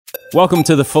Welcome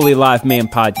to the Fully Live Man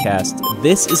podcast.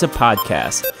 This is a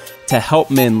podcast to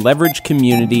help men leverage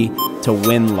community to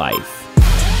win life.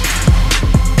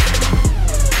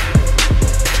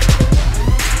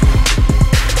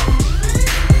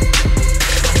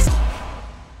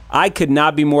 I could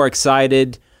not be more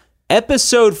excited.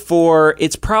 Episode 4,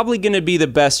 it's probably going to be the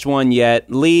best one yet.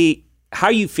 Lee, how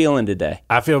are you feeling today?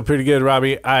 I feel pretty good,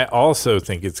 Robbie. I also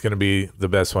think it's going to be the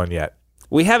best one yet.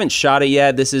 We haven't shot it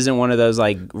yet. This isn't one of those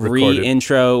like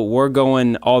re-intro. We're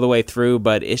going all the way through,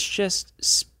 but it's just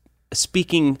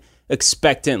speaking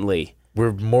expectantly.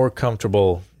 We're more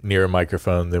comfortable near a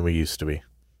microphone than we used to be.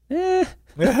 We're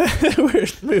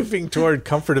moving toward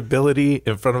comfortability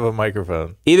in front of a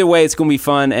microphone. Either way, it's going to be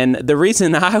fun. And the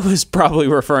reason I was probably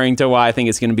referring to why I think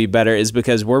it's going to be better is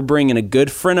because we're bringing a good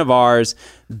friend of ours,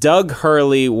 Doug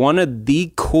Hurley, one of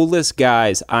the coolest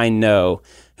guys I know,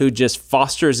 who just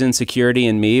fosters insecurity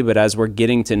in me. But as we're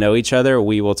getting to know each other,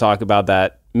 we will talk about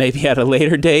that maybe at a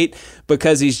later date,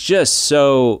 because he's just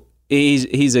so,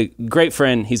 he's a great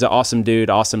friend. He's an awesome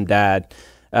dude, awesome dad.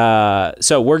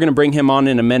 So we're going to bring him on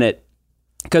in a minute,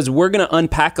 because we're going to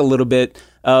unpack a little bit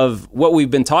of what we've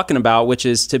been talking about, which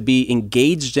is to be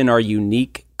engaged in our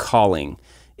unique calling.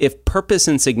 If purpose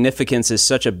and significance is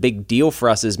such a big deal for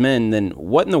us as men, then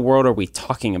what in the world are we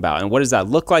talking about? And what does that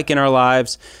look like in our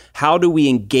lives? How do we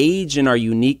engage in our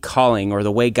unique calling, or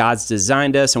the way God's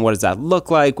designed us? And what does that look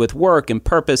like with work and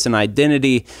purpose and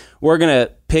identity? We're going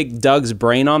to pick Doug's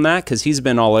brain on that, because he's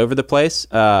been all over the place,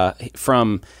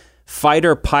 from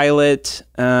fighter pilot,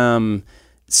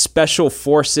 special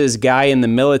forces guy in the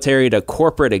military, to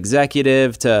corporate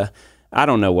executive, to I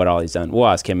don't know what all he's done. We'll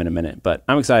ask him in a minute, but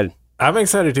I'm excited. I'm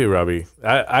excited too, Robbie.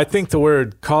 I think the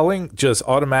word calling just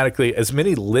automatically, as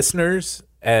many listeners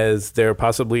as there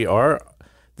possibly are,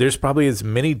 there's probably as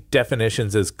many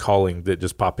definitions as calling that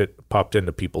just popped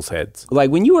into people's heads.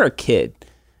 Like when you were a kid,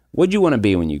 what'd you want to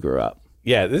be when you grew up?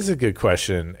 Yeah, this is a good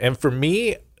question. And for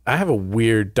me, I have a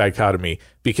weird dichotomy,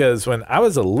 because when I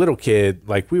was a little kid,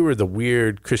 like we were the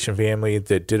weird Christian family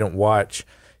that didn't watch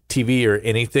TV or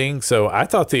anything. So I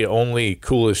thought the only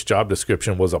coolest job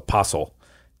description was apostle.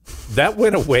 That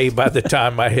went away by the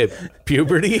time I hit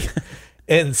puberty.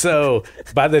 And so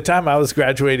by the time I was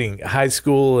graduating high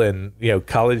school and,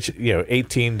 college,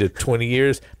 18 to 20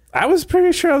 years, I was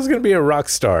pretty sure I was going to be a rock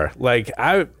star. Like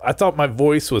I thought my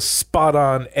voice was spot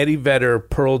on. Eddie Vedder,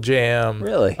 Pearl Jam.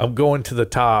 Really? I'm going to the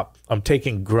top. I'm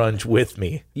taking grunge with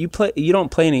me. You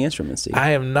don't play any instruments, do you? I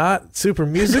am not super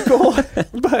musical,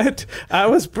 but I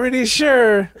was pretty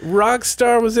sure rock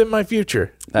star was in my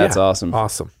future. That's awesome.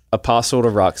 Awesome. Apostle to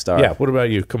rock star. Yeah. What about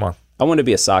you? Come on. I wanted to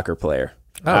be a soccer player.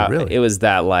 Oh, really? It was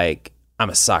that like, I'm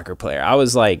a soccer player. I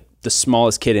was like the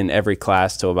smallest kid in every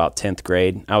class till about 10th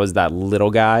grade. I was that little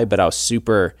guy, but I was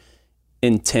super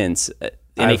intense.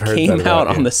 And it came out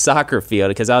on the soccer field,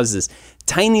 because I was this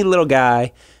tiny little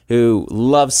guy who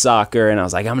loved soccer. And I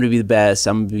was like, I'm going to be the best.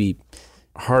 I'm going to be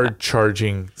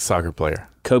hard-charging soccer player.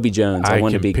 Kobe Jones. I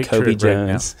want to be Kobe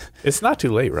Jones. Right, it's not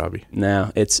too late, Robbie.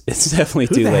 No, it's definitely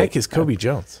too late. Who the heck is Kobe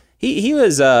Jones? He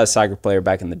was a soccer player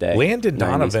back in the day. Landon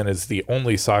Donovan is the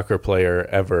only soccer player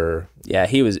ever. Yeah,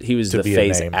 he was the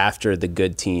face after the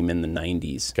good team in the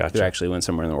 90s. Gotcha. Who actually went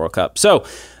somewhere in the World Cup. So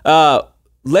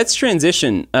let's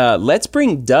transition. Let's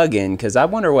bring Doug in, because I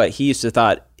wonder what he used to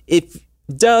thought.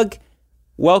 Doug,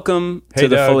 welcome to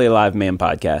the Fully Alive Man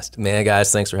podcast. Man,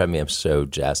 guys, thanks for having me. I'm so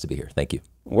jazzed to be here. Thank you.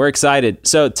 We're excited.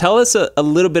 So tell us a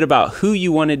little bit about who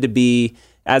you wanted to be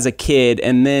as a kid,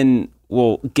 and then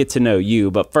we'll get to know you.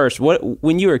 But first,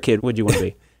 when you were a kid, what did you want to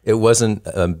be? It wasn't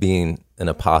being an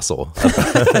apostle.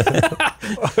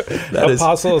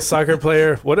 Apostle, soccer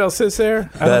player. What else is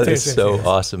there? That is so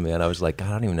awesome, man. I was like, I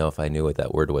don't even know if I knew what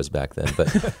that word was back then.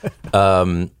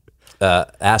 But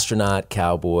astronaut,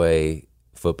 cowboy,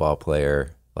 football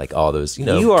player, like all those,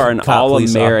 You are an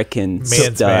all-American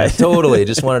stud. Totally.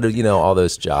 Just wanted to, all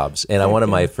those jobs. And I wanted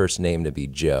my first name to be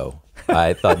Joe.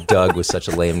 I thought Doug was such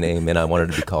a lame name, and I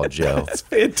wanted to be called Joe. That's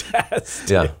fantastic.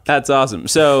 Yeah. That's awesome.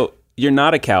 So you're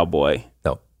not a cowboy.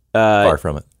 No, far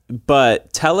from it.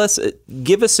 But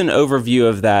give us an overview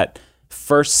of that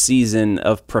first season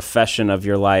of profession of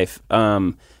your life.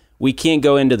 We can't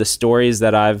go into the stories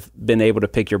that I've been able to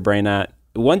pick your brain at.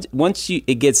 Once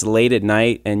it gets late at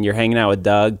night and you're hanging out with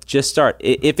Doug, just start.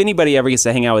 If anybody ever gets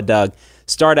to hang out with Doug,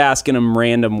 start asking him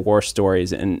random war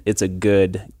stories, and it's a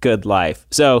good life.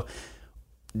 So,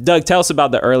 Doug, tell us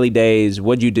about the early days.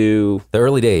 What'd you do? The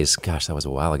early days, gosh, that was a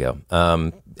while ago.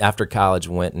 After college,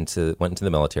 went into the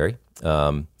military,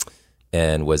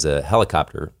 and was a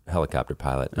helicopter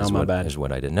pilot. My bad. Is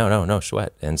what I did. No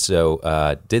sweat. And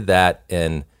so did that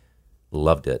and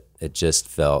loved it. It just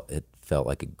felt felt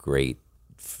like a great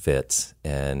fit.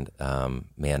 And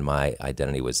man, my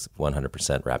identity was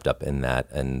 100% wrapped up in that,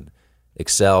 and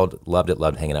excelled, loved it,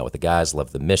 loved hanging out with the guys,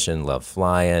 loved the mission, loved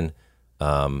flying.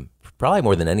 Probably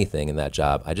more than anything in that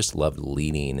job, I just loved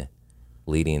leading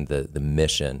the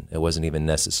mission. It wasn't even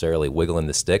necessarily wiggling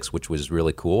the sticks, which was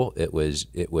really cool. It was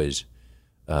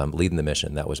leading the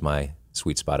mission. That was my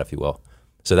sweet spot, if you will.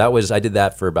 So I did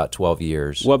that for about 12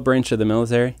 years. What branch of the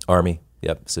military? Army.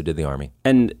 Yep. So did the Army.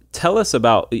 And tell us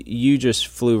about, you just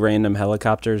flew random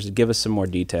helicopters. Give us some more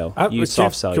detail. You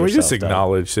soft sell Can we yourself, just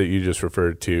acknowledge that you just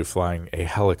referred to flying a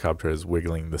helicopter as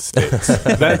wiggling the sticks?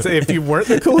 That's, if you weren't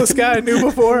the coolest guy I knew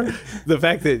before, the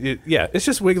fact that, it's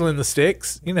just wiggling the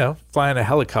sticks, flying a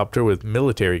helicopter with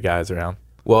military guys around.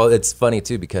 Well, it's funny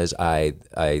too, because I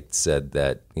said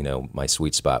that, my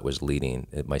sweet spot was leading.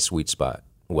 My sweet spot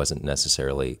wasn't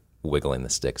necessarily wiggling the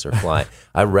sticks or flying.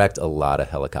 I wrecked a lot of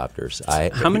helicopters.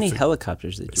 How many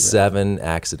helicopters did you wreck? 7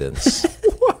 accidents.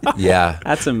 Yeah.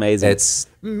 That's amazing. It's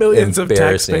millions of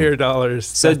taxpayer dollars.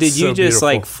 So did you just beautiful.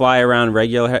 like fly around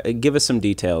regular? Give us some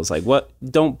details. Like what?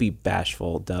 Don't be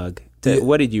bashful, Doug.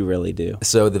 What did you really do?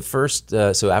 So the first,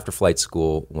 after flight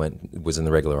school, was in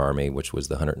the regular Army, which was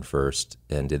the 101st,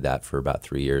 and did that for about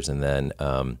 3 years, and then.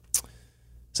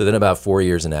 So then about 4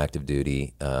 years in active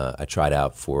duty, I tried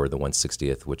out for the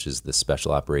 160th, which is the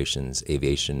Special Operations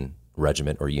Aviation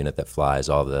Regiment or unit that flies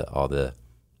all the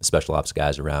special ops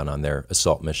guys around on their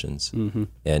assault missions,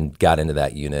 and got into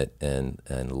that unit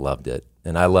and loved it.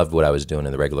 And I loved what I was doing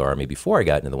in the regular Army before I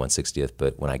got into the 160th,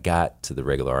 but when I got to the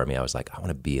regular Army, I was like, I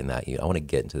want to be in that unit. I want to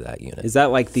get into that unit. Is that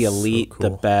like the elite, the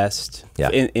best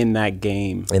in that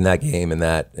game? In that game,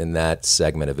 in that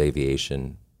segment of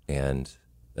aviation, and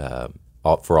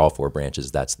for all 4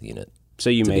 branches, that's the unit. So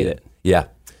you made it. Yeah.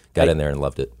 Got in there and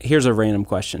loved it. Here's a random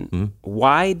question.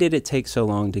 Why did it take so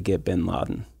long to get bin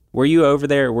Laden? Were you over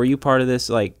there? Were you part of this?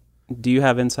 Like, do you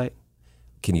have insight?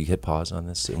 Can you hit pause on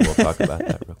this and we'll talk about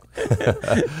that real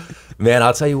quick? Man,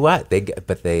 I'll tell you what. They got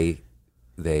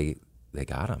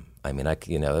him. I mean,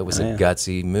 it was a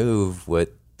gutsy move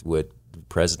what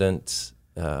President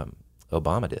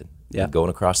Obama did. Going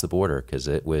across the border, because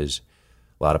it was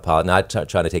a lot of not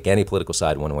trying to take any political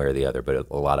side one way or the other, but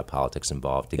a lot of politics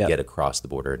involved to get across the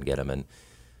border and get them, and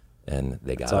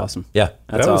they got That's him. awesome. Yeah.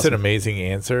 That was an amazing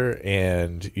answer,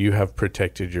 and you have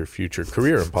protected your future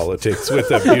career in politics with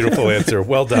that beautiful answer.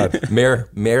 Well done.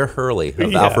 Mayor Hurley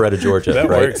of Alpharetta, Georgia. That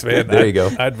right? works, man. There you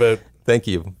go. I'd vote. Thank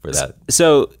you for that.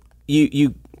 So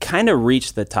you kind of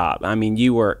reached the top. I mean,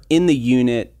 you were in the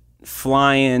unit,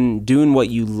 flying, doing what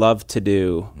you love to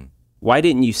do. Why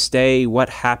didn't you stay? What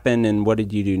happened, and what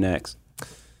did you do next?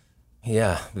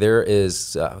 Yeah, there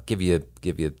is. I'll give you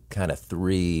kind of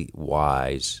 3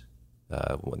 whys,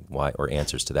 why or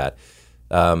answers to that.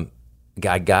 I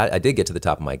did get to the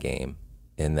top of my game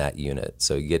in that unit.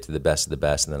 So you get to the best of the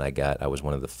best, and then I was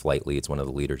one of the flight leads, one of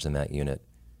the leaders in that unit,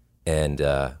 and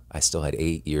I still had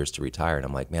 8 years to retire. And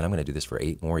I'm like, man, I'm going to do this for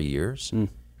 8 more years.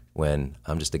 When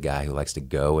I'm just a guy who likes to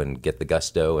go and get the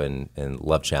gusto and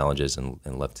love challenges and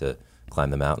love to climb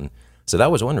the mountain. So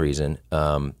that was one reason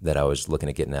that I was looking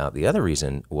at getting out. The other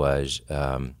reason was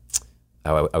I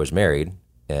was married,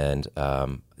 and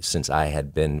since I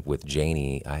had been with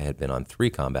Janie, I had been on 3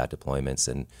 combat deployments,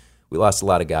 and we lost a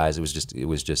lot of guys. It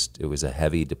was a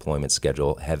heavy deployment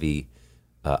schedule, heavy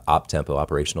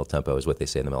operational tempo is what they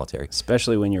say in the military.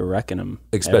 Especially when you're wrecking them.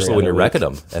 Especially when you're wrecking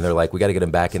them, and they're like, we got to get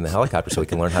him back in the helicopter so he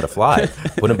can learn how to fly.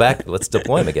 Put him back. Let's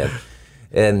deploy him again.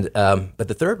 And but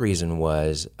the third reason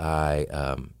was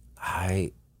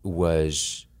I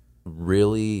was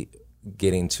really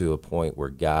getting to a point where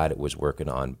God was working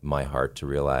on my heart to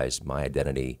realize my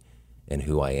identity and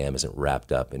who I am isn't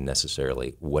wrapped up in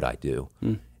necessarily what I do.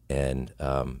 And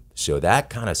so that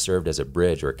kind of served as a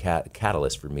bridge or a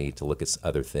catalyst for me to look at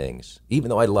other things, even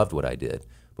though I loved what I did.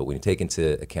 But when you take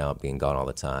into account being gone all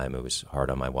the time, it was hard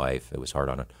on my wife. It was hard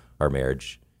on our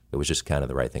marriage. It was just kind of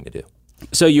the right thing to do.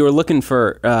 So you were looking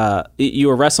for, you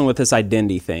were wrestling with this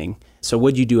identity thing. So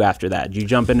what'd you do after that? Did you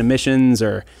jump into missions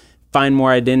or find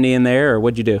more identity in there, or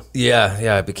what'd you do?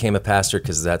 Yeah, I became a pastor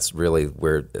because that's really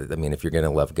where, I mean, if you're going to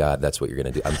love God, that's what you're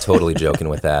going to do. I'm totally joking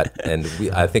with that, and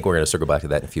I think we're going to circle back to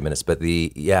that in a few minutes. But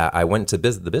I went to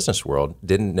the business world,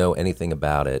 didn't know anything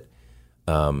about it,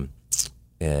 and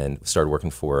started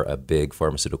working for a big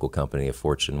pharmaceutical company, a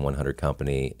Fortune 100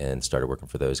 company, and started working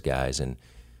for those guys. And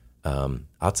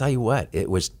I'll tell you what, it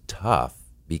was tough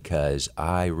because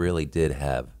I really did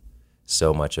have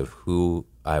so much of who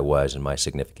I was and my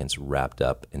significance wrapped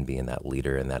up in being that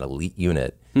leader in that elite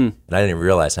unit. And I didn't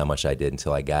realize how much I did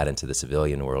until I got into the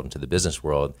civilian world, into the business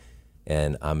world,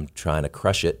 and I'm trying to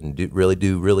crush it and do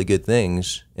really good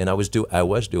things. And I was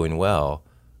doing well,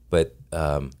 but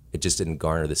it just didn't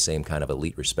garner the same kind of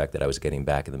elite respect that I was getting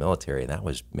back in the military. And that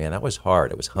was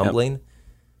hard. It was humbling,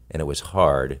 and it was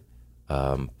hard,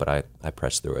 but I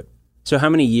pressed through it. So how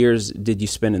many years did you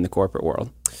spend in the corporate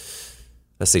world?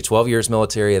 Let's see, 12 years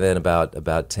military, and then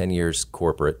about 10 years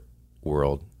corporate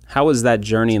world. How was that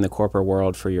journey in the corporate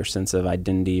world for your sense of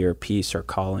identity or peace or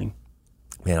calling?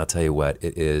 Man, I'll tell you what,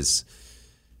 it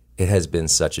has been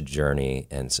such a journey,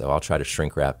 and so I'll try to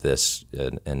shrink wrap this,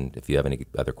 and if you have any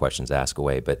other questions, ask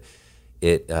away. But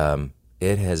it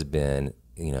has been,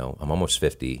 I'm almost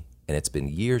 50, and it's been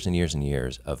years and years and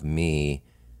years of me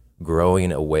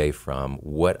growing away from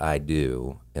what I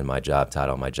do in my job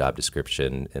title, my job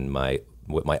description, and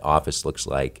what my office looks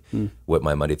like, what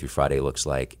my Monday through Friday looks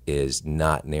like is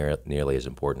not nearly as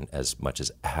important as much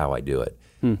as how I do it.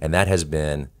 And that has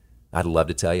been, I'd love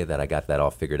to tell you that I got that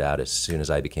all figured out as soon as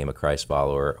I became a Christ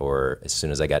follower, or as soon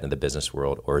as I got into the business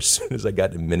world, or as soon as I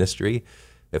got into ministry,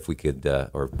 if we could,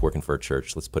 or working for a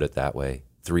church, let's put it that way,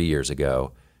 3 years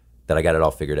ago, that I got it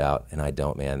all figured out. And I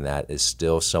don't, man, that is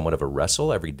still somewhat of a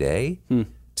wrestle every day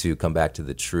to come back to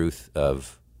the truth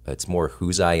of it's more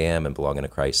whose I am and belonging to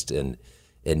Christ, and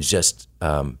just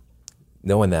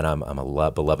knowing that I'm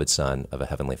a beloved son of a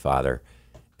heavenly Father,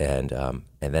 and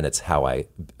then it's how I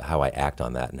act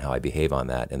on that and how I behave on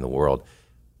that in the world.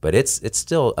 But it's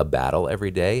still a battle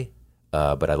every day.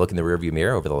 But I look in the rearview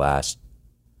mirror over the last,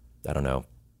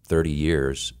 30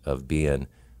 years of being,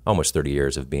 almost 30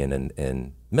 years of being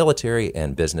in military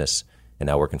and business, and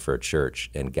now working for a church.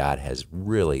 And God has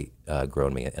really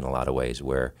grown me in a lot of ways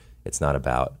where it's not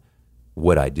about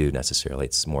what I do necessarily.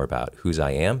 It's more about whose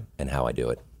I am and how I do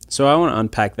it. So I want to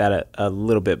unpack that a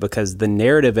little bit, because the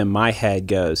narrative in my head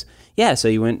goes, yeah, so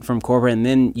you went from corporate and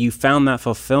then you found that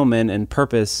fulfillment and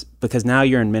purpose because now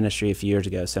you're in ministry a few years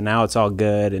ago. So now it's all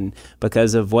good, and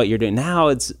because of what you're doing now,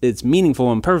 it's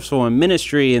meaningful and purposeful in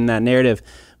ministry in that narrative.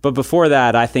 But before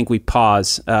that, I think we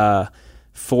pause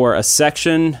for a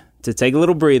section to take a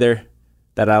little breather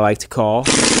that I like to call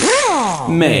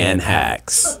Man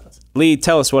Hacks. Lee,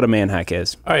 tell us what a man hack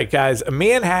is. All right, guys, a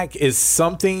man hack is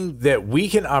something that we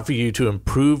can offer you to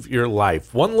improve your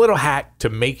life. One little hack to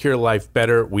make your life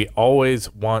better. We always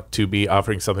want to be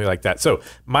offering something like that. So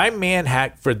my man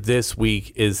hack for this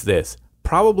week is this.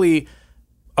 Probably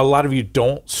a lot of you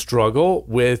don't struggle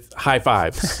with high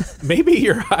fives. Maybe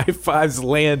your high fives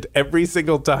land every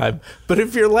single time. But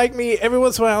if you're like me, every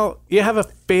once in a while, you have a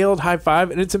failed high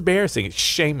five and it's embarrassing. It's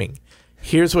shaming.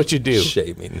 Here's what you do.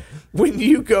 Shaming. When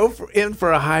you go in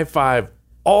for a high five,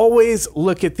 always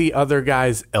look at the other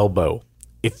guy's elbow.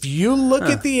 If you look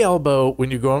at the elbow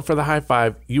when you're going for the high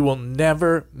five, you will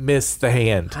never miss the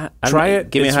hand. Try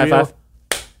it. Give me a high five.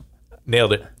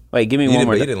 Nailed it. Wait, give me one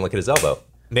more. You didn't look at his elbow.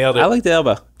 Nailed it. I like the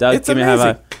elbow. Doug, It's give me a amazing.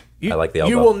 high five. I like the elbow.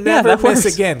 You will never miss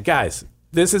works. again. Guys,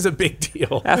 this is a big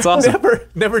deal. That's awesome.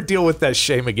 Never deal with that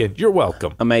shame again. You're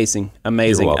welcome. Amazing.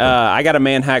 You're welcome. I got a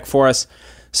man hack for us.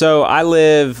 So I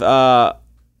live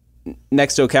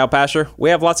next to a cow pasture.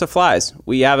 We have lots of flies.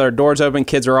 We have our doors open.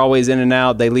 Kids are always in and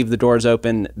out. They leave the doors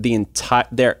open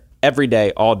they're every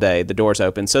day, all day, the doors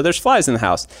open. So there's flies in the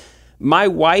house. My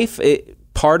wife,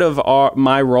 part of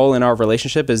my role in our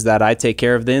relationship is that I take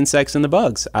care of the insects and the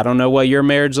bugs. I don't know what your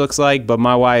marriage looks like, but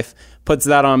my wife puts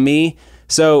that on me.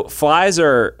 So flies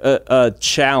are a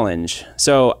challenge.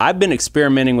 So I've been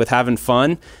experimenting with having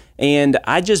fun. And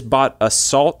I just bought a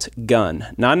salt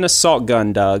gun, not an assault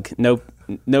gun, Doug. No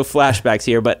flashbacks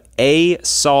here, but a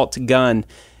salt gun.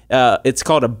 It's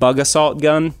called a bug assault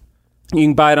gun. You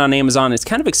can buy it on Amazon. It's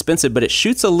kind of expensive, but it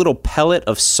shoots a little pellet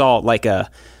of salt like a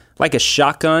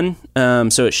shotgun.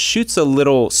 So it shoots a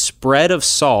little spread of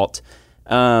salt,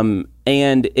 and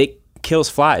it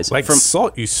kills flies. Like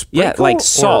salt you sprinkle? Yeah, like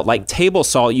salt, like table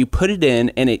salt. You put it in,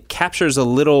 and it captures a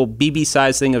little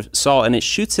BB-sized thing of salt, and it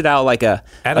shoots it out like a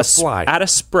fly. At a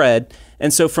spread.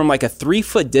 And so from like a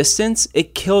 3-foot distance,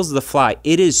 it kills the fly.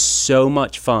 It is so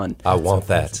much fun. I want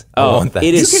that. I want that.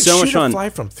 It is You can so much shoot fun. a fly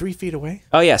from 3 feet away?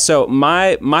 Oh, yeah. So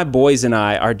my boys and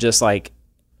I are just like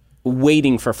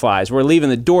waiting for flies. We're leaving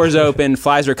the doors open.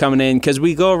 Flies are coming in because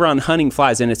we go around hunting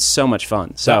flies, and it's so much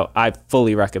fun. So I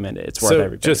fully recommend it. It's worth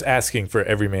every penny. Just asking for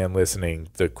every man listening,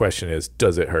 the question is,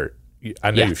 does it hurt?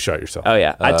 I know you've shot yourself. Oh,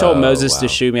 yeah. I told Moses to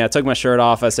shoot me. I took my shirt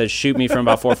off. I said, shoot me from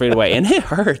about 4 feet away. And it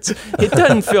hurts. It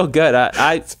doesn't feel good.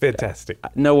 It's fantastic.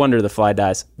 No wonder the fly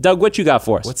dies. Doug, what you got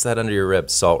for us? What's that under your rib?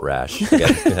 Salt rash.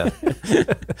 Yeah.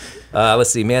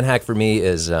 Let's see. Man hack for me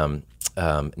is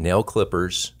nail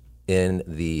clippers in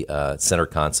the center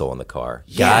console in the car.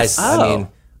 Yes. Guys, I mean,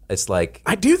 It's like,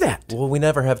 I do that. well, we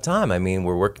never have time. I mean,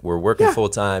 we're working Yeah. full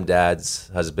time. Dads,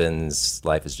 husbands,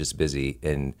 life is just busy,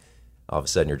 and all of a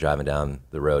sudden you're driving down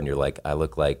the road and you're like, I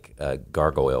look like a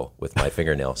gargoyle with my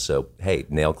fingernails. So hey,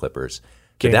 nail clippers.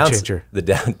 Game changer.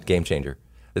 Game changer.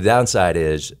 The downside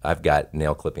is I've got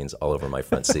nail clippings all over my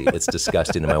front seat. It's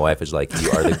disgusting, and my wife is like,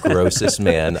 "You are the grossest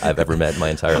man I've ever met in my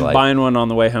entire life." Buying one on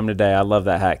the way home today. I love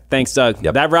that hack. Thanks, Doug.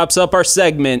 Yep. That wraps up our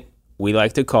segment we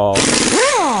like to call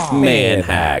Man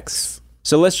Hacks.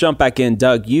 So let's jump back in.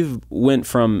 Doug, you've went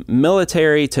from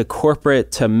military to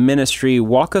corporate to ministry.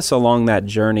 Walk us along that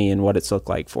journey and what it's looked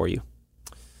like for you.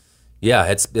 Yeah,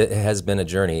 it has been a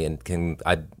journey, and can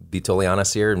I be totally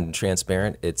honest here and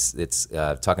transparent? It's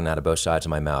talking out of both sides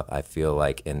of my mouth. I feel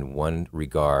like in one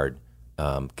regard,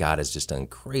 God has just done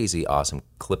crazy, awesome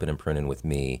clipping and pruning with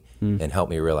me and helped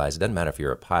me realize it doesn't matter if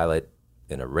you're a pilot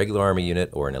in a regular Army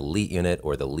unit or an elite unit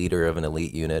or the leader of an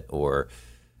elite unit, or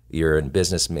you're in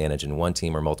business managing one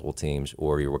team or multiple teams,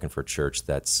 or you're working for a church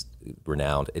that's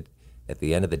renowned. At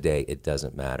the end of the day, it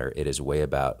doesn't matter. It is way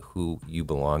about who you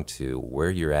belong to, where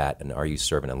you're at, and are you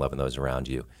serving and loving those around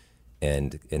you,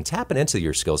 and tapping into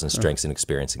your skills and strengths and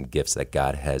experience and gifts that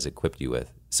God has equipped you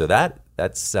with. So that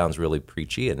sounds really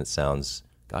preachy, and it sounds,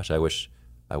 gosh, I wish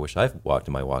I've walked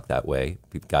in my walk that way.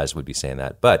 Guys would be saying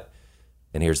that, but,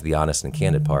 and here's the honest and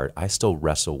candid part, I still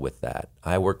wrestle with that.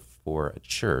 I work for a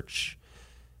church.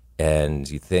 And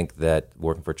you think that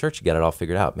working for a church, you got it all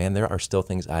figured out. Man, there are still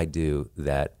things I do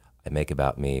that I make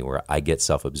about me, where I get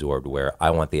self-absorbed, where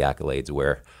I want the accolades,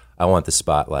 where I want the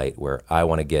spotlight, where I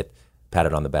want to get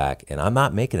patted on the back, and I'm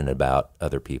not making it about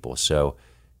other people. So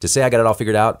to say I got it all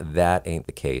figured out, that ain't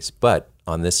the case. But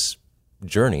on this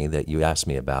journey that you asked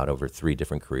me about over 3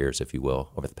 different careers, if you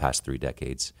will, over the past 3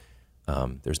 decades,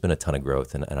 there's been a ton of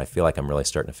growth, and I feel like I'm really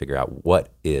starting to figure out what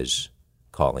is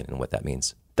calling and what that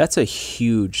means. That's a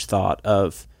huge thought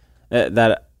of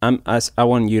that. I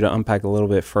want you to unpack a little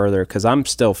bit further, because I'm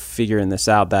still figuring this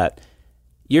out, that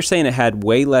you're saying it had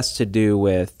way less to do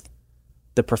with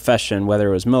the profession, whether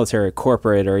it was military,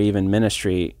 corporate, or even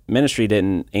ministry. Ministry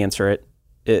didn't answer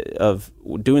it of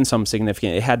doing something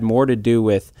significant. It had more to do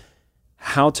with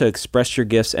how to express your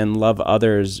gifts and love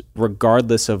others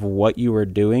regardless of what you were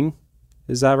doing.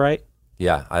 Is that right?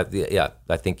 Yeah,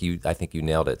 I think you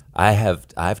nailed it.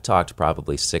 I've talked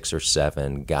probably 6 or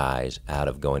 7 guys out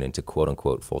of going into quote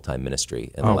unquote full-time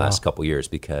ministry in the last couple years,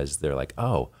 because they're like,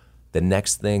 oh, the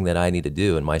next thing that I need to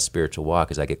do in my spiritual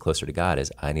walk as I get closer to God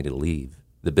is I need to leave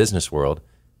the business world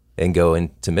and go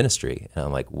into ministry. And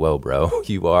I'm like, whoa, bro,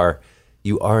 you are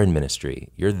in ministry.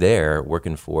 You're there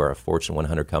working for a Fortune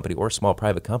 100 company or a small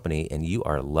private company, and you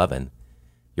are loving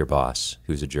your boss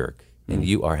who's a jerk. And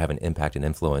you are having impact and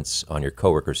influence on your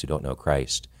coworkers who don't know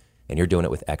Christ. And you're doing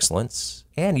it with excellence.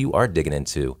 And you are digging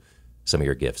into some of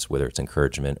your gifts, whether it's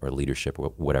encouragement or leadership or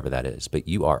whatever that is. But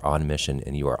you are on mission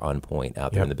and you are on point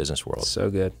out there in the business world. So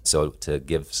good. So to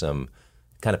give some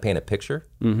kind of paint a picture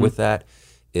with that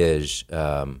is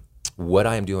what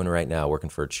I am doing right now working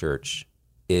for a church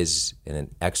is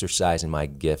an exercise in my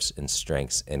gifts and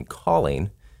strengths and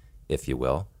calling, if you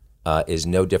will, is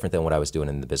no different than what I was doing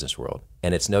in the business world.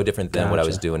 And it's no different than what I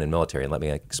was doing in military. And let me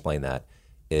explain that.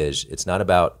 It's not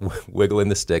about wiggling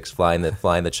the sticks, flying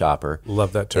the chopper.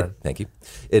 Love that term. Thank you.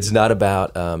 It's not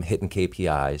about hitting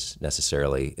KPIs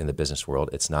necessarily in the business world.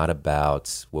 It's not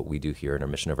about what we do here. And our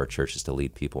mission of our church is to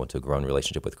lead people into a growing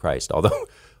relationship with Christ. Although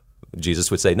Jesus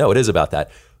would say, no, it is about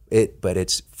that. But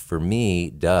it's, for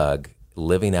me, Doug,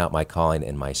 living out my calling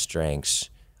and my strengths.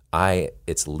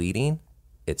 It's leading,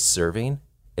 it's serving,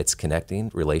 it's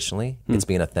connecting relationally. It's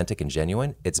being authentic and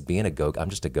genuine. It's being I'm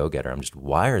just a go-getter. I'm just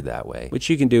wired that way. Which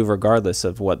you can do regardless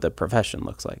of what the profession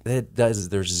looks like. It does.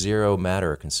 There's zero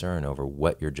matter or concern over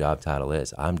what your job title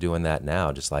is. I'm doing that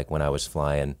now, just like when I was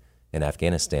flying in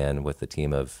Afghanistan with a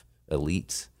team of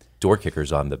elite door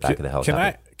kickers on the back of the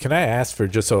helicopter. Can I ask for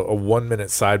just a 1-minute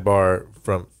sidebar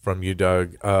from you,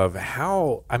 Doug, of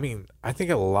how, I think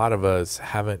a lot of us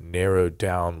haven't narrowed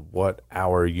down what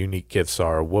our unique gifts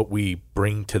are, what we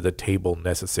bring to the table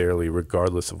necessarily,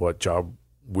 regardless of what job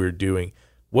we're doing.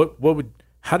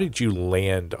 How did you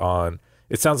land on,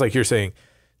 it sounds like you're saying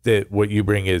that what you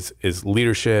bring is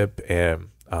leadership and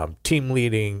team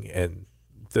leading and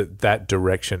that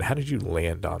direction. How did you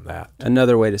land on that?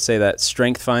 Another way to say that,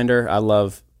 Strength Finder. I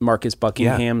love Marcus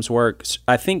Buckingham's work.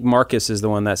 I think Marcus is the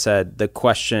one that said the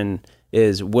question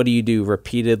is, what do you do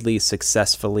repeatedly,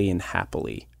 successfully, and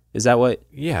happily? Is that what?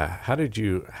 Yeah. How do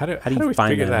we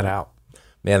find figure that out?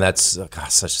 Man, that's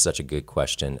such a good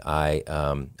question. I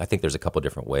think there's a couple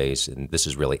different ways, and this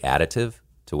is really additive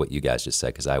to what you guys just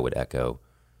said, because I would echo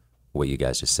what you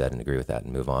guys just said and agree with that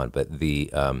and move on. But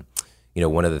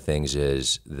one of the things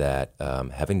is that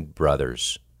having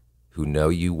brothers who know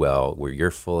you well, where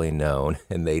you're fully known,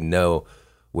 and they know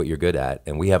what you're good at.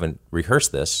 And we haven't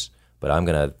rehearsed this, but I'm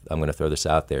gonna throw this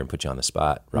out there and put you on the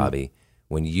spot, Robbie.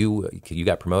 When you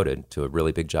got promoted to a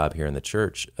really big job here in the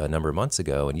church a number of months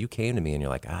ago, and you came to me and you're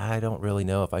like, I don't really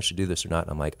know if I should do this or not.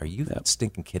 And I'm like, are you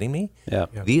stinking kidding me? Yeah.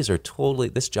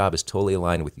 This job is totally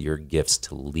aligned with your gifts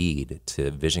to lead,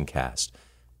 to vision cast,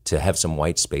 to have some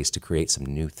white space, to create some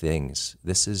new things.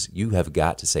 You have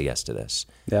got to say yes to this.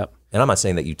 Yeah. And I'm not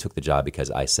saying that you took the job because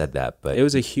I said that, but it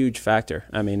was a huge factor.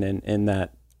 I mean,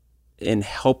 in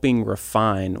helping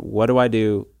refine, what do I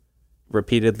do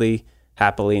repeatedly,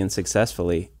 happily, and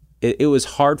successfully? It was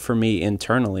hard for me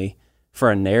internally for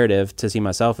a narrative to see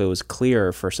myself. It was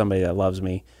clear for somebody that loves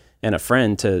me and a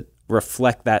friend to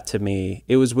reflect that to me.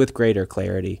 It was with greater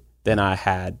clarity than I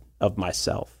had of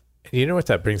myself. You know what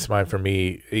that brings to mind for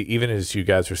me, even as you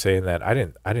guys were saying that, I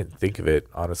didn't think of it,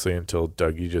 honestly, until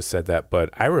Doug, you just said that. But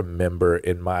I remember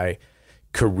in my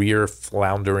career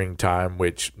floundering time,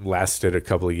 which lasted a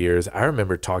couple of years, I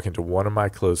remember talking to one of my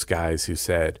close guys who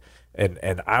said,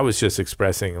 and I was just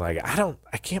expressing like,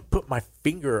 I can't put my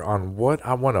finger on what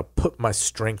I want to put my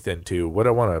strength into, what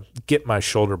I want to get my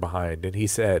shoulder behind.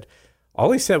 And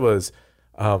all he said was,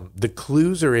 the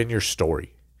clues are in your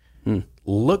story.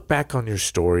 Look back on your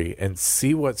story and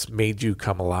see what's made you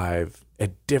come alive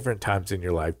at different times in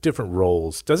your life, different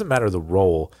roles. Doesn't matter the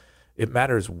role. It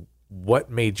matters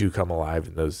what made you come alive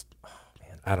in those,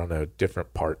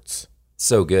 different parts.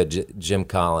 So good. Jim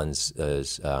Collins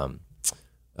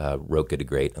wrote Good to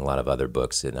Great and a lot of other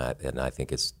books, and I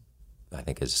think his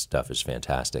stuff is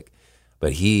fantastic.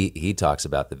 But he talks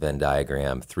about the Venn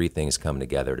diagram. 3 things come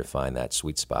together to find that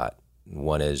sweet spot.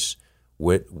 One is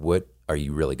what are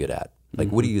you really good at? Like,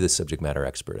 what are you the subject matter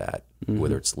expert at?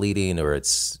 Whether it's leading or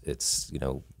it's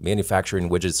manufacturing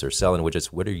widgets or selling widgets,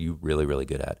 what are you really, really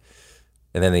good at?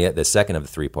 And then the second of the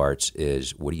 3 parts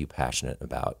is, what are you passionate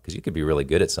about? Because you could be really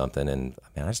good at something, and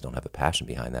I just don't have a passion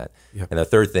behind that. Yep. And the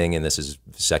third thing, and this is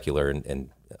secular, and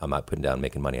I'm not putting down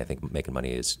making money. I think making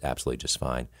money is absolutely just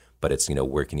fine. But it's,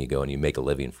 where can you go and you make a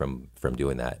living from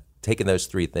doing that? Taking those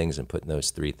 3 things and putting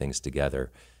those 3 things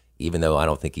together, even though I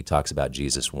don't think he talks about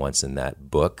Jesus once in that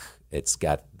book,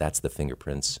 that's the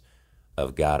fingerprints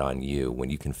of God on you when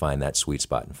you can find that sweet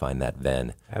spot and find that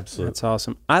Venn. Absolutely. That's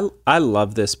awesome. I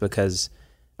love this because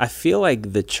I feel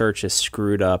like the church has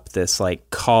screwed up this like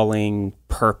calling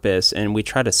purpose, and we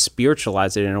try to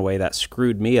spiritualize it in a way that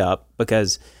screwed me up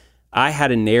because I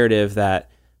had a narrative that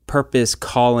purpose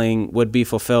calling would be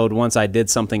fulfilled once I did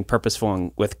something purposeful.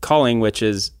 And with calling, which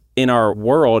is in our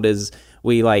world, is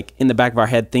we like in the back of our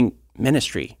head think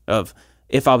ministry of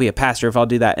if I'll be a pastor, if I'll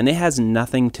do that. And it has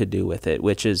nothing to do with it,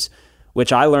 which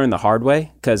I learned the hard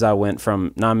way because I went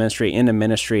from non-ministry into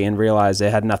ministry and realized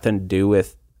it had nothing to do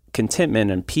with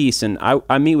contentment and peace. And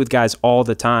I meet with guys all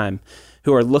the time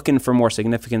who are looking for more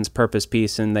significance, purpose,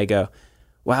 peace, and they go,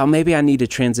 wow, maybe I need to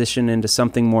transition into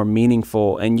something more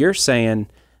meaningful. And you're saying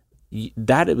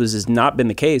that has not been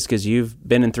the case because you've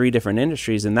been in 3 different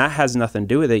industries, and that has nothing to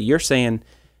do with it. You're saying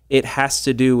it has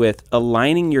to do with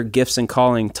aligning your gifts and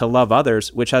calling to love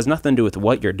others, which has nothing to do with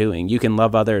what you're doing. You can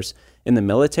love others in the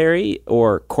military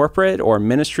or corporate or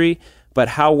ministry, but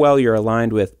how well you're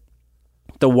aligned with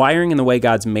the wiring and the way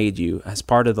God's made you as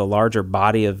part of the larger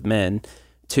body of men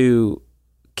to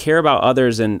care about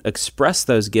others and express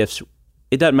those gifts.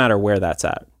 It doesn't matter where that's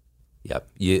at. Yep.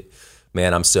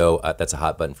 Man, I'm so, that's a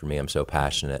hot button for me. I'm so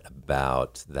passionate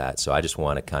about that. So I just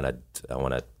want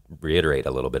to reiterate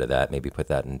a little bit of that, maybe put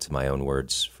that into my own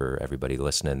words for everybody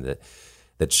listening, that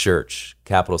the church,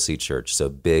 capital C church, so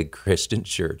big Christian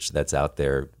church that's out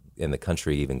there in the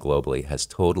country, even globally, has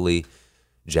totally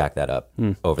jacked that up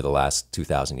over the last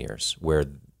 2,000 years, where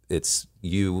it's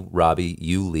you, Robbie,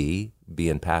 you, Lee,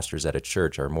 being pastors at a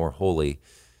church are more holy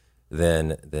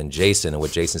than Jason and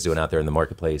what Jason's doing out there in the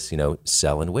marketplace,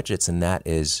 selling widgets. And that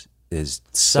is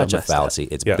such a fallacy.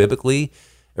 It's biblically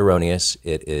erroneous.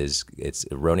 It's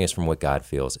erroneous from what God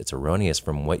feels. It's erroneous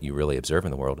from what you really observe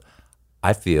in the world.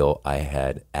 I feel I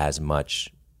had as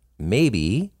much,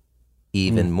 maybe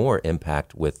even more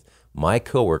impact with my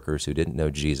coworkers who didn't know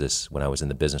Jesus when I was in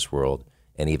the business world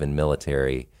and even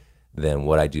military than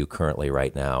what I do currently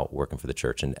right now working for the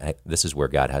church. And this is where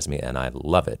God has me, and I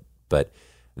love it. But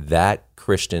that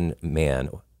Christian man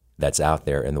that's out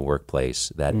there in the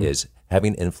workplace that is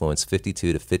having influence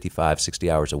 52 to 55,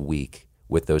 60 hours a week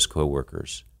with those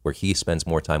coworkers, where he spends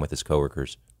more time with his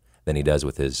coworkers than he does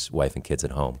with his wife and kids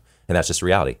at home. And that's just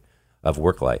reality of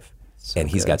work life. And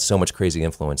he's got so much crazy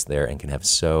influence there and can have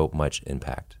so much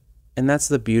impact. And that's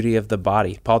the beauty of the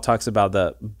body. Paul talks about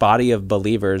the body of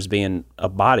believers being a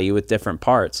body with different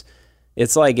parts.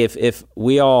 It's like if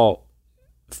we all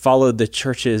followed the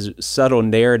church's subtle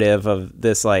narrative of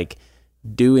this like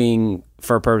doing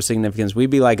for a purpose of significance, we'd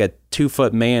be like a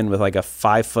 2-foot man with like a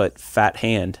 5-foot fat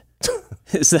hand.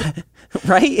 Is that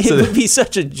right? It would be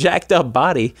such a jacked up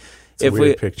body. It's a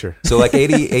weird picture. So like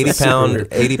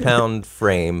 80 pound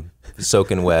frame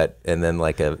soaking wet, and then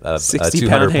like a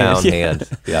 200 pound hand.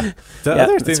 Yeah. The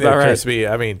other thing that occurs to me,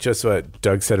 I mean, just what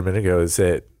Doug said a minute ago, is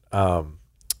that,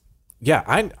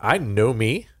 I know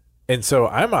me. And so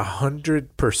I'm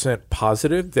 100%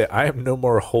 positive that I am no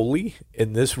more holy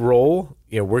in this role,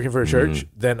 working for a church,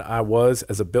 than I was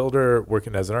as a builder,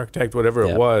 working as an architect, whatever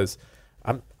it was.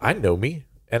 I know me,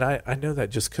 and I know that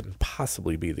just couldn't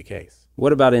possibly be the case.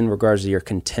 What about in regards to your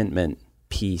contentment,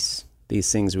 peace,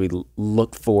 these things we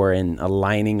look for in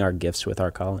aligning our gifts with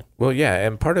our calling? Well, yeah,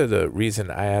 and part of the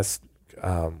reason I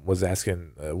was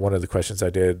asking one of the questions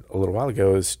I did a little while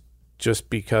ago is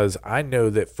just because I know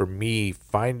that for me,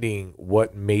 finding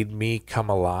what made me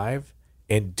come alive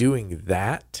and doing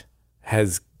that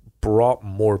has brought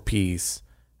more peace,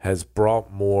 has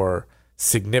brought more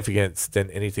significance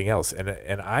than anything else.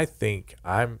 And I think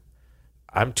I'm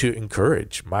to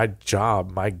encourage. My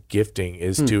job, my gifting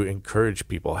is to encourage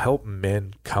people, help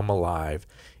men come alive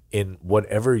in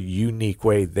whatever unique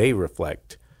way they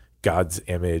reflect God's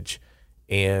image.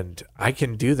 And I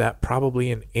can do that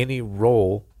probably in any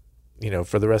role,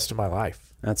 for the rest of my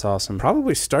life. That's awesome.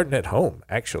 Probably starting at home,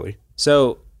 actually.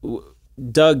 So,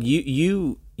 Doug,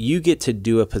 you get to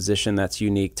do a position that's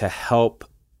unique to help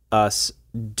us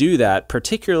do that,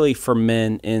 particularly for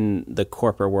men in the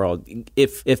corporate world.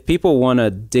 If people want to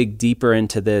dig deeper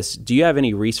into this, do you have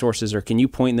any resources, or can you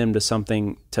point them to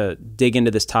something to dig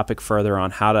into this topic further on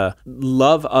how to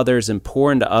love others and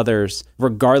pour into others,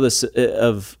 regardless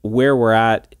of where we're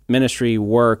at, ministry,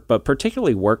 work, but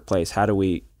particularly workplace? How do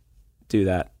we do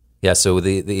that? Yeah, so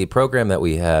the program that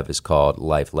we have is called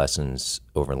Life Lessons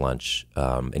Over Lunch,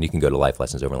 and you can go to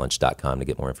lifelessonsoverlunch.com to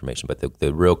get more information. But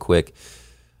the real quick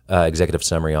executive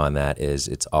summary on that is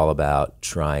it's all about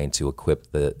trying to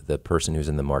equip the person who's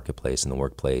in the marketplace, in the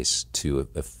workplace, to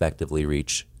effectively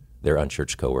reach their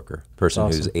unchurched coworker, person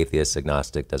who's atheist,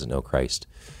 agnostic, doesn't know Christ.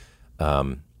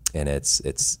 And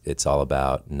it's all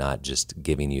about not just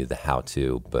giving you the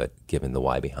how-to, but giving the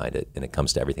why behind it. And it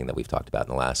comes to everything that we've talked about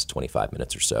in the last 25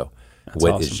 minutes or so.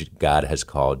 What is God has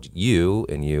called you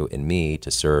and me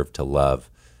to serve, to love.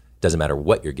 Doesn't matter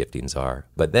what your giftings are.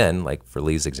 But then, like for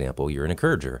Lee's example, you're an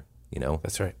encourager.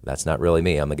 That's right. That's not really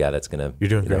me. I'm the guy that's going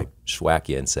to schwack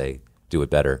you and say, do it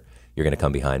better. You're going to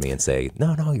come behind me and say,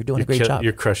 no, you're doing a great job.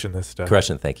 You're crushing this stuff.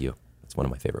 Crushing, thank you. That's one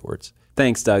of my favorite words.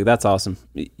 Thanks, Doug. That's awesome.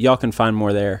 Y'all can find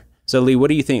more there. So, Lee, what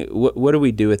do you think? What do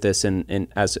we do with this in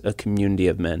as a community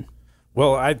of men?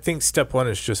 Well, I think step one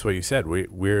is just what you said.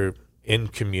 We're in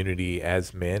community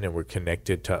as men, and we're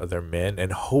connected to other men,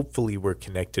 and hopefully we're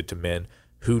connected to men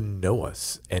who know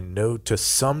us and know to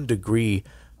some degree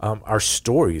our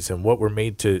stories and what we're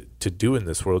made to do in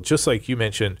this world. Just like you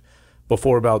mentioned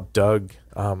before about Doug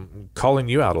calling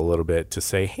you out a little bit to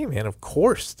say, hey, man, of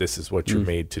course this is what you're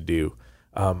made to do.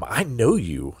 I know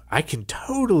you. I can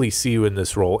totally see you in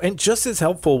this role. And just as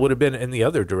helpful would have been in the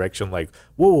other direction, like,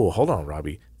 whoa, hold on,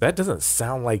 Robbie. That doesn't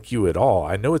sound like you at all.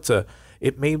 I know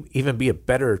it may even be a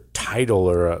better title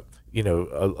or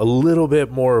a little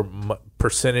bit more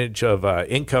percentage of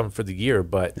income for the year,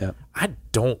 but I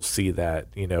don't see that,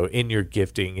 in your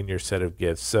gifting, in your set of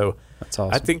gifts. So that's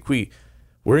awesome. I think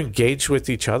we're engaged with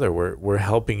each other. We're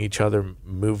helping each other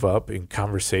move up in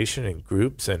conversation in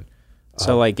groups. And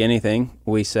so like anything,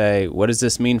 we say, what does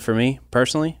this mean for me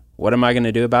personally? What am I going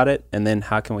to do about it? And then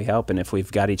how can we help? And if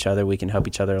we've got each other, we can help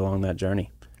each other along that journey.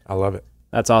 I love it.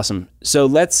 That's awesome. So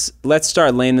let's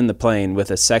start landing the plane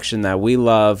with a section that we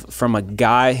love from a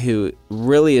guy who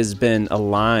really has been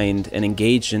aligned and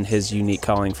engaged in his unique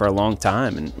calling for a long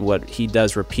time, and what he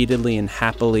does repeatedly and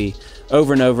happily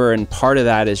over and over. And part of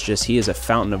that is just he is a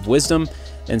fountain of wisdom.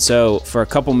 And so for a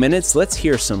couple minutes, let's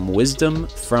hear some wisdom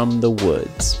from the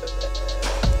woods.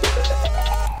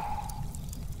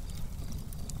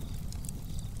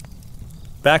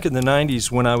 Back in the 90s,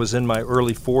 when I was in my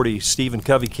early 40s, Stephen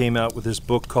Covey came out with his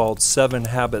book called 7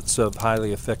 Habits of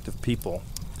Highly Effective People.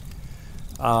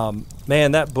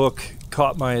 Man, that book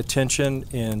caught my attention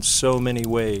in so many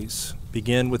ways.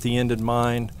 Begin with the end in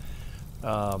mind,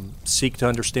 seek to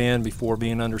understand before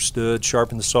being understood,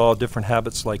 sharpen the saw, different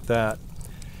habits like that.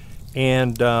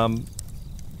 And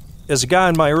as a guy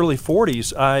in my early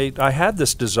 40s, I had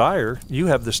this desire, you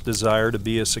have this desire to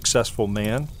be a successful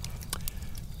man.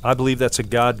 I believe that's a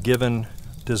God-given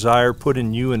desire put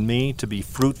in you and me to be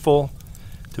fruitful,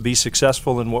 to be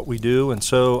successful in what we do. And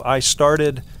so I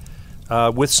started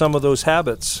with some of those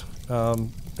habits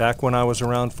back when I was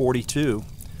around 42.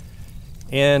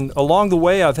 And along the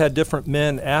way, I've had different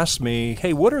men ask me,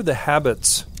 hey, what are the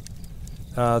habits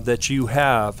that you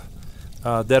have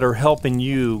that are helping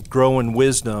you grow in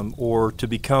wisdom or to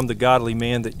become the godly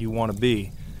man that you want to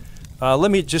be? Let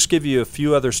me just give you a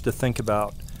few others to think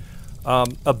about.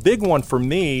 A big one for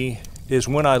me is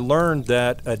when I learned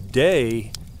that a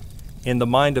day in the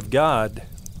mind of God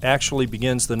actually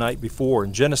begins the night before.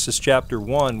 In Genesis chapter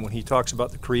 1, when he talks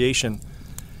about the creation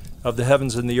of the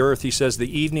heavens and the earth, he says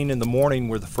the evening and the morning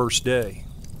were the first day.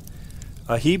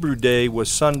 A Hebrew day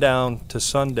was sundown to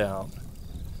sundown.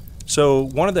 So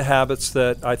one of the habits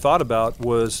that I thought about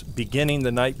was beginning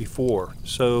the night before.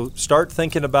 So start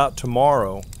thinking about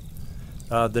tomorrow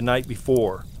the night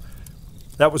before.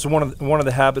 That was one of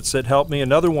the habits that helped me.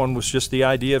 Another one was just the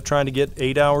idea of trying to get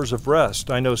 8 hours of rest.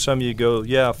 I know some of you go,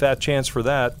 yeah, fat chance for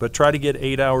that, but try to get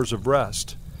 8 hours of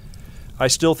rest. I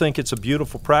still think it's a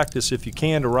beautiful practice if you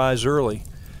can to rise early.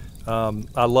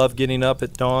 I love getting up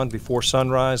at dawn before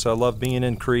sunrise. I love being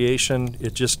in creation.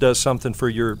 It just does something for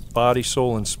your body,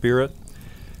 soul, and spirit.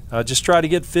 Just try to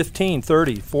get 15,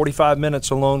 30, 45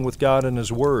 minutes alone with God and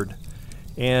His Word.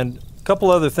 And a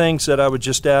couple other things that I would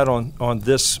just add on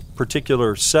this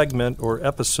particular segment or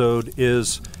episode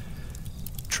is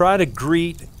try to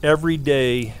greet every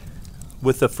day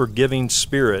with a forgiving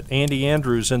spirit. Andy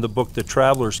Andrews in the book The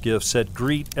Traveler's Gift said,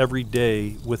 greet every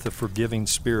day with a forgiving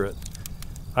spirit.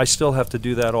 I still have to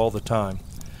do that all the time.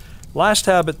 Last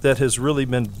habit that has really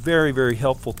been very, very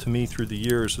helpful to me through the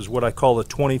years is what I call a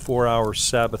 24-hour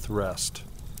Sabbath rest.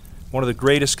 One of the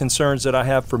greatest concerns that I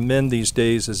have for men these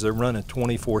days is they're running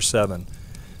 24/7,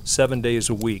 7 days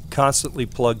a week, constantly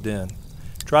plugged in.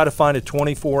 Try to find a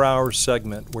 24-hour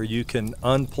segment where you can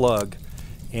unplug.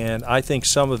 And I think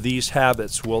some of these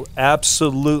habits will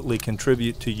absolutely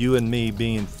contribute to you and me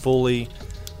being fully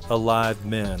alive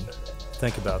men.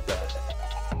 Think about that.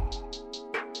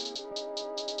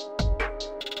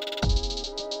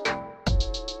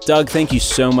 Doug, thank you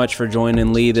so much for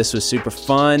joining Lee. This was super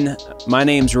fun. My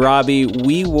name's Robbie.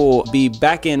 We will be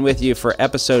back in with you for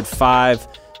episode 5.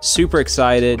 Super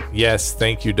excited. Yes,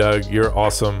 thank you, Doug. You're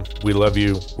awesome. We love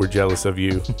you. We're jealous of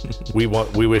you. We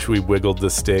wish we wiggled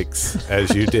the sticks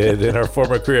as you did in our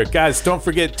former career. Guys, don't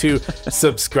forget to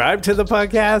subscribe to the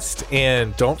podcast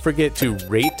and don't forget to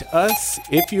rate us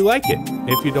if you like it.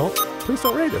 If you don't, please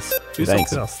don't rate us. Do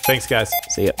something else. Thanks, guys.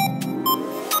 See ya.